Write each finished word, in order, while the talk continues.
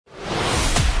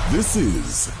This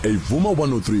is a Vuma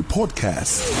 103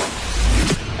 podcast.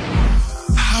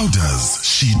 How does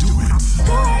she do it?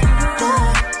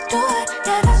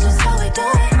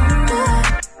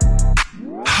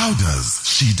 How does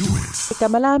she do it?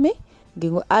 Igama lami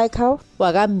ngingu-Ica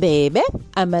Mbebe.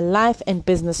 I'm a life and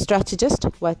business strategist.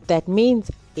 What that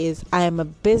means is I am a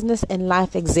business and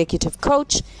life executive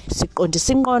coach.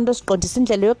 Siqondisa ingqondo, siqondisa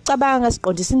indlela yokucabanga,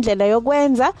 siqondisa indlela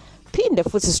yokwenza, phinde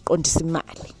futhi siqondisa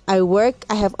imali.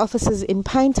 I have offices in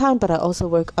Pinetown, but I also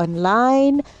work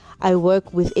online. I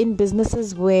work within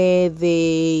businesses where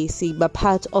they see a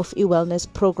part of a wellness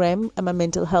program. I'm a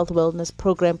mental health wellness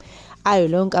program. I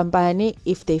long company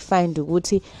if they find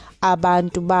ukuthi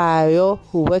abantu bayo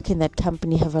who work in that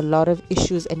company have a lot of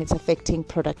issues and it's affecting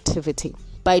productivity.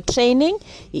 By training,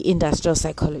 industrial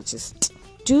psychologist.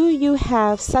 Do you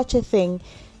have such a thing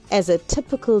as a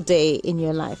typical day in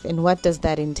your life, and what does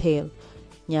that entail?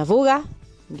 Ngiyavuka,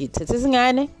 ngithatha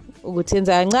izingane ukuthi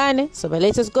yenza kancane,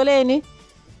 sobaletha esikoleni.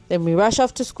 Then we rush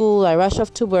off to school, I rush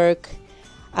off to work.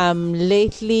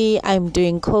 Lately, I'm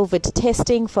doing COVID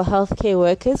testing for healthcare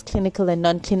workers, clinical and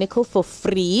non-clinical, for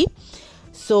free.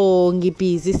 So,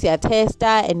 busy tester,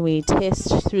 and we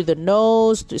test through the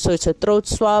nose, so it's a throat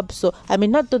swab. So,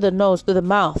 not through the nose, through the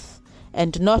mouth,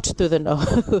 and not through the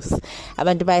nose.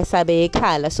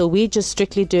 So we're just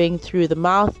strictly doing through the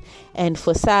mouth, and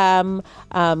for some,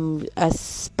 a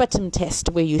sputum test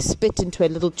where you spit into a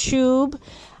little tube.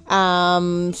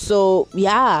 So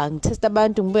yeah, ngitesta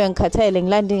abantu ngibuya ngikhathele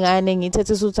ngilanda ingane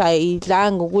ngithethe ukuthi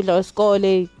ayidlanga ukudla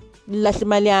kwesikole lahle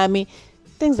imali yami,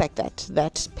 things like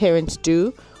that parents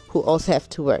do who also have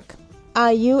to work.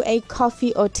 Are you a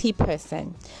coffee or tea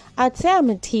person? I'd say I'm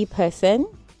a tea person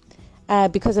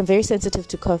because I'm very sensitive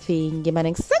to coffee.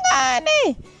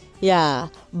 Yeah,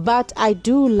 but I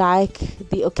do like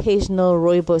the occasional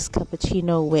rooibos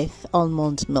cappuccino with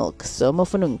almond milk. So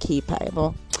mofuna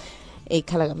ngikipha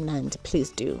please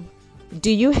do. Do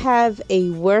you have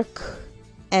a work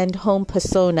and home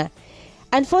persona?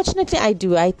 Unfortunately, I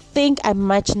do. I think I'm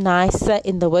much nicer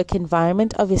in the work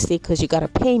environment, obviously, because you got to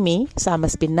pay me, so I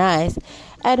must be nice.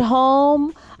 At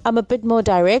home, I'm a bit more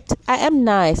direct. I am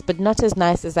nice, but not as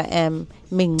nice as I am.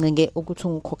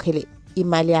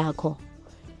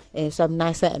 So I'm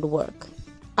nicer at work.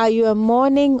 Are you a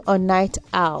morning or night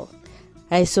owl?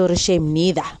 I saw a shame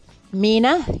neither.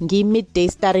 Mina ngi-midday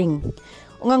starring.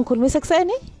 Ungangikhulumisa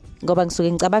ekseni ngoba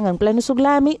ngisuke ngicabanga ngiplan usuku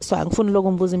lami, so angifuni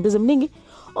lokho ngibuza imibuzo eminingi.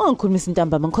 Ungangikhulumisa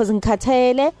intambama because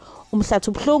ngikhathele, umhlathi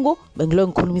ubhlungu, bengilo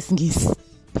ngikhulumisa isingisi.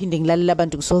 Phinde ngilalela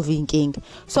abantu ngisolve inkinga.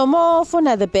 So more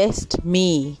funa the best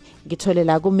me ngithole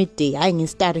la ku midday, hayi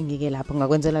ngi-starring ngike lapho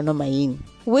ngakwenzela noma yini.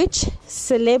 Which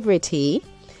celebrity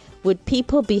would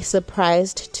people be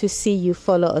surprised to see you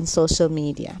follow on social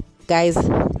media? Guys,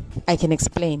 I can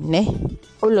explain, ne?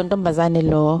 Ulontombazane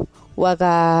lo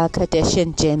waka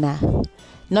Kardashian Jenner.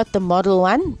 Not the model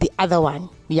one, the other one.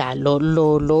 Yeah, lo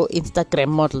Instagram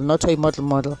model, not a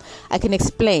model. I can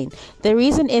explain. The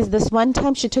reason is this one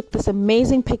time she took this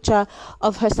amazing picture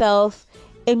of herself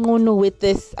with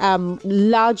this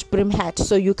large brim hat,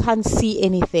 so you can't see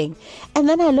anything. And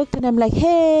then I looked and I'm like,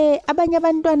 hey, abanye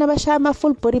abantwana bashaya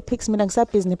full body pics, mina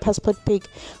ngisabhizi passport pic.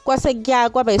 Kwase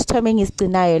kwaba isithombe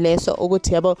ngisigcinayo leso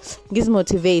ukuthi yabo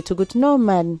ngizimotivate ukuthi no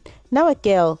man, now a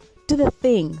girl, do the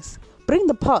things, bring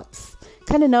the pots.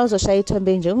 Kana nawo uzoshaya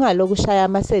ithombe nje ungaloku ushaya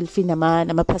ama selfie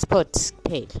nama passport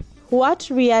kuphela. What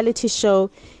reality show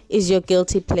is your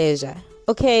guilty pleasure?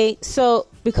 Okay, so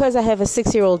because I have a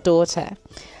 6-year-old daughter,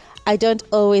 I don't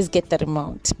always get the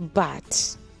remote,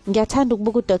 but ngiyathanda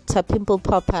ukubuka Dr. Pimple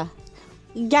Popper.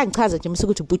 Ngiyangichaza nje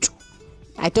msukuthi buchu.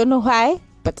 I don't know why,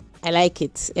 but I like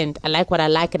it, and I like what I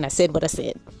like, and I said what I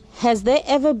said. Has there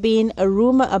ever been a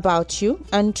rumor about you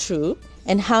untrue,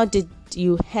 and how did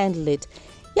you handle it?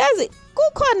 Yazi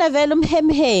kukhona vele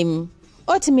umhemhem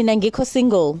othi mina ngikho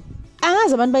single.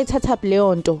 Angazi abantu bayithatha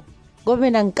leyo nto ngoba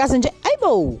mina ngikaze nje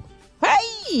ayibo.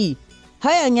 Hey,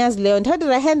 angiyazi leyo nto. How did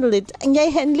I handle it?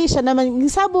 Ngiyayihandlisha nama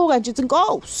ngisabuka nje uthi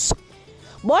Nkosi.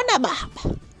 Bona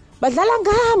baba. Badlala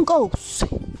ngami Nkosi.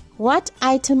 What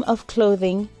item of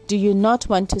clothing do you not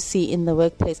want to see in the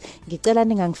workplace? Ngicela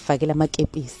ningangifakela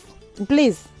amakepisi.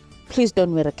 Please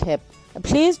don't wear a cap.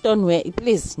 Please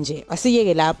nje.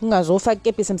 Asiyeke lapho ungazofaka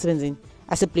ikepisi emsebenzini.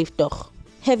 Asiplease doch.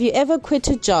 Have you ever quit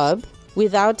a job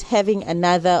without having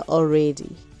another already?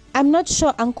 I'm not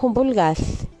sure angikhumbuli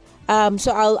kahle.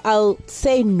 So I'll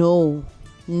say no.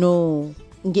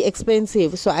 Ngi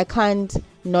expensive, so I can't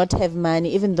not have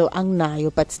money even though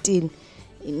anginayo, but still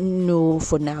no,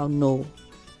 for now no.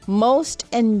 Most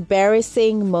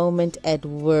embarrassing moment at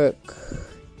work.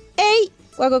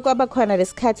 Kwaba khona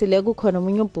lesikhathi le kukhona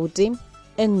umunye ubhuti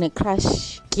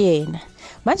engine-crush kuyena.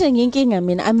 Manje nginkinga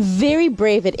mina, I'm very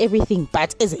brave at everything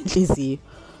but ezenhliziyo.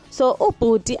 So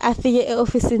ubhuti afike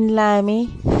e-ofisini lami,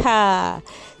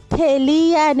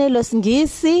 pheliyane lo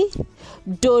singisi,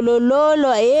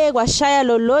 dolololo kwashaya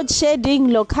lo load shedding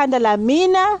lo khanda la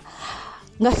mina.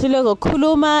 Ngahluleka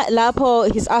ukukhuluma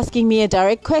lapho he's asking me a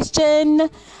direct question.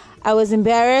 I was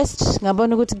embarrassed.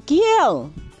 Ngabona ukuthi girl,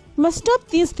 you must stop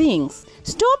these things.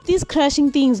 Stop these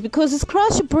crashing things because it's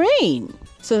crush your brain.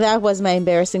 So that was my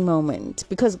embarrassing moment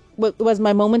because it was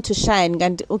my moment to shine.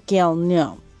 And girl,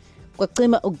 no.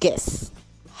 Guess.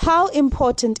 How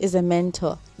important is a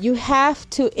mentor? You have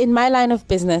to, in my line of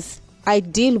business, I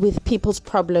deal with people's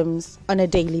problems on a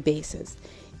daily basis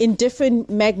in different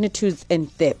magnitudes and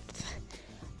depth.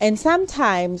 And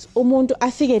sometimes umuntu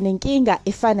afike nenkinga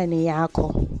efana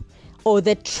neyakho or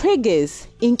that triggers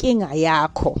inkinga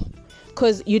yakho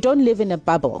because you don't live in a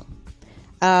bubble.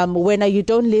 When you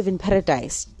don't live in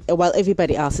paradise while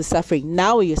everybody else is suffering.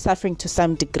 Now you're suffering to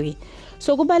some degree.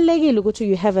 So kubalulekile ukuthi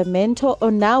you have a mentor or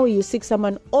now you seek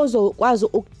someone ozokwazi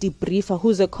ukudebriefa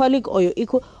who's a colleague or your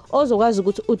equal ozokwazi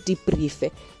ukuthi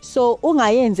udebriefe. So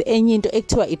ungayenzi enye into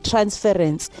ekuthiwa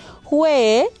i-transference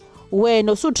where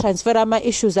wena usutransfer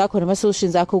ama-issues akho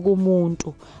nama-solutions akho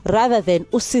kumuntu rather than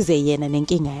usize yena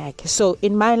nenkinga yakhe. So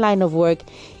in my line of work,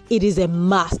 it is a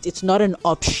must. It's not an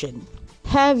option.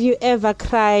 Have you ever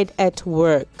cried at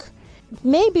work?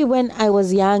 Maybe when I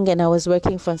was young and I was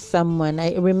working for someone,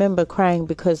 I remember crying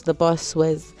because the boss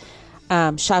was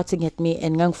shouting at me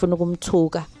and ngangifuna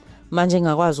ukumthuka. Manje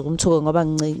ngakwazi ukumthuka ngoba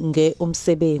ngicinge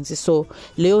umsebenzi. So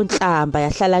leyo nhlamba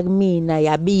yahlala kumina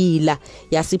yabila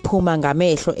yasiphuma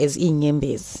ngamehlo as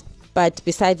inyembezi. But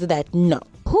besides that, no.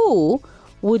 Who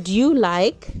would you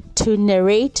like to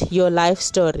narrate your life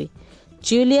story?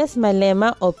 Julius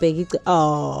Malema or Peggy?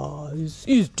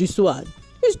 Is this one?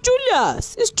 It's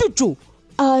Julius. It's Juju.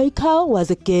 Ica was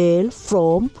a girl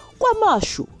from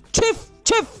Kwamashu. Chief.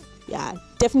 Yeah,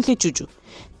 definitely Juju.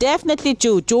 Definitely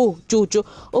Juju.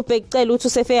 Upekcela uthi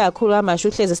usefe kakhulu amashu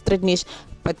uhlezi straight niche.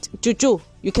 But Juju,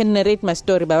 you can narrate my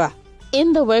story, baba.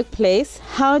 In the workplace,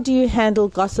 how do you handle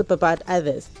gossip about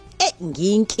others?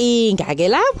 Nginkinga ke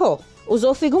lapho.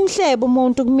 Uzofika umhlebo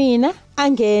umuntu kumina,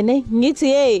 angene, ngithi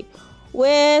hey,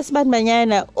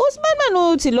 wesibandmanyana,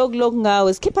 usibandmana uthi lokho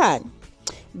ngawe sikhiphani.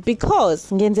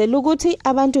 Because ngenzela ukuthi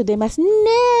abantu, they must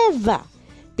never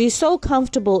be so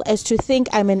comfortable as to think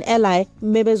I'm an ally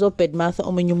maybe zobedmouth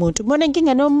omunye umuntu. Bona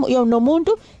inkinga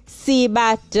nomuntu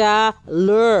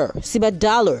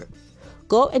sibadalur.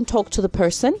 Go and talk to the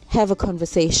person, have a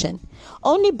conversation.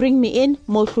 Only bring me in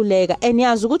mohluleka and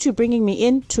yazi ukuthi you're bringing me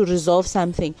in to resolve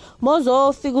something.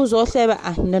 Mozo fika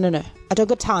uzohleba no. I don't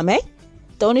got time, eh?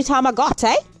 The only time I got,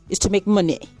 is to make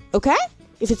money. Okay?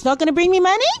 If it's not going to bring me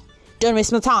money, don't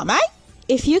waste my time, eh?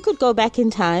 If you could go back in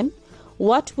time,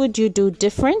 what would you do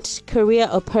different, career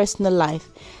or personal life?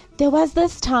 There was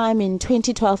this time in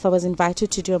 2012 I was invited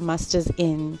to do a master's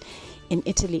in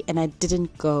Italy and I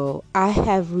didn't go. I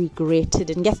have regretted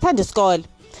it. Ngiyasithanda isikole.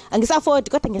 Angisafodi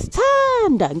kodwa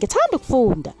ngithanda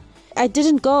ukufunda. I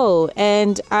didn't go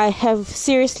and I have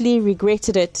seriously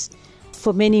regretted it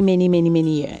for many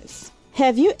years.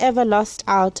 Have you ever lost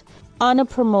out on a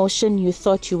promotion you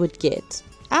thought you would get?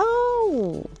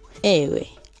 Oh, anyway,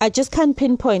 I just can't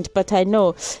pinpoint, but I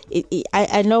know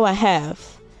I know I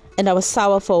have, and I was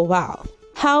sour for a while.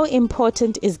 How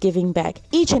important is giving back?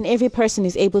 Each and every person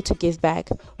is able to give back.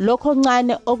 Lokho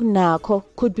ncane okunakho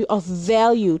could be of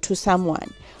value to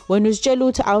someone. When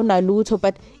uzitshela ukuthi awunalutho,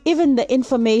 but even the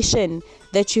information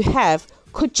that you have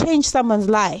could change someone's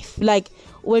life. Like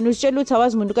when uzitshela ukuthi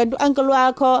awazi umuntu kanti uncle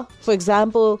wakho, for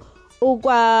example,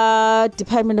 ukwa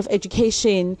Department of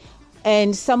Education,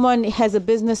 and someone has a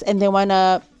business and they want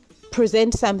to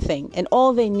present something and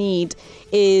all they need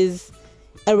is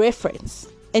a reference.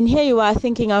 And here you are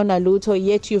thinking awunaluto,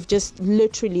 yet you've just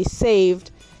literally saved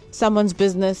someone's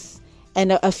business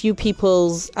and a few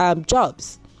people's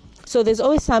jobs. So there's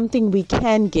always something we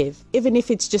can give, even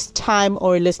if it's just time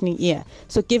or a listening ear.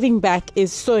 So giving back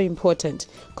is so important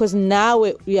because now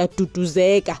we are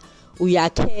tutuzeka,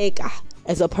 uyakheka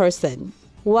as a person.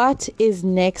 What is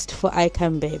next for Ica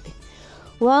Mbebe?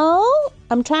 Well,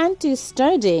 I'm trying to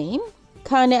study.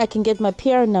 Currently, I can get my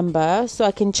PR number so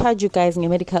I can charge you guys in a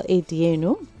medical aid,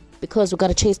 because we got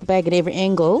to chase the bag at every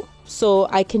angle. So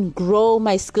I can grow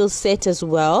my skill set as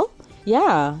well.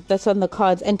 Yeah, that's on the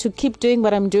cards. And to keep doing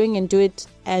what I'm doing and do it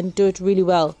really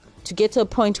well. To get to a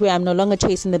point where I'm no longer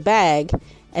chasing the bag.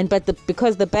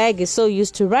 Because the bag is so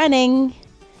used to running,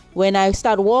 when I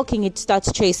start walking, it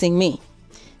starts chasing me.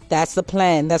 That's the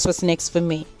plan. That's what's next for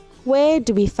me. Where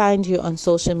do we find you on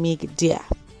social media?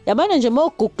 Yabona nje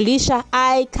mawugooglisha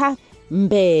Ica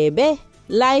Mbebe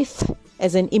life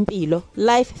as an impilo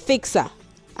life fixer.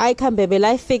 Ica Mbebe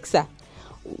life fixer.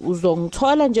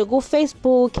 Uzongithola nje ku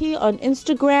Facebook, on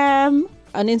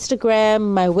Instagram,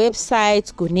 my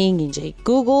website kuningi nje.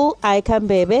 Google Ica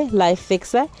Mbebe life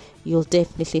fixer. You'll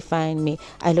definitely find me.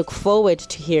 I look forward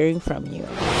to hearing from you.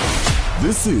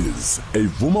 This is a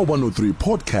Vuma 103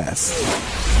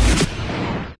 podcast.